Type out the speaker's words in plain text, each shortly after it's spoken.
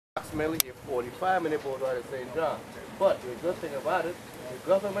approximately a 45-minute boat ride to St. John. But the good thing about it, the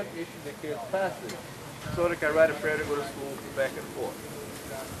government issued the kids passes so they can ride a ferry to go to school back and forth.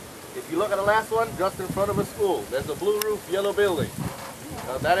 If you look at the last one, just in front of a school, there's a blue roof, yellow building.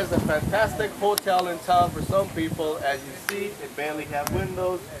 Now that is a fantastic hotel in town for some people. As you see, it barely have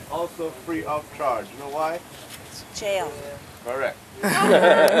windows, also free of charge. You know why? It's jail. Correct.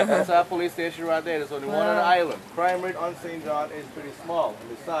 That's our police station right there. There's only one on the island. Crime rate on St. John is pretty small. And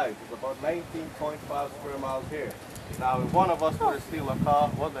besides, it's about 19.5 square miles here. Now, if one of us were to steal a car,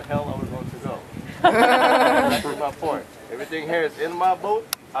 what the hell are we going to go? That's my point. Everything here is in my boat,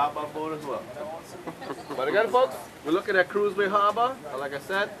 out my boat as well. But again, folks, we're looking at Cruise Bay Harbor. And like I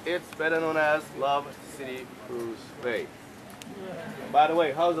said, it's better known as Love City Cruise Bay. By the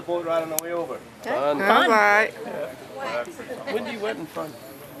way, how's the boat ride on the way over? Fun. All right. Windy, wet, and fun.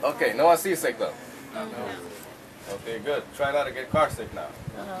 Okay, no one seasick though? No. Okay, good. Try not to get car sick now.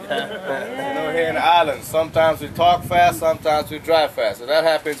 You know, here in the islands, sometimes we talk fast, sometimes we drive fast. If that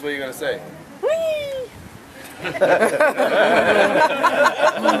happens, what are you going to say? Whee! You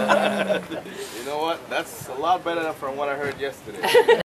know what? That's a lot better than from what I heard yesterday.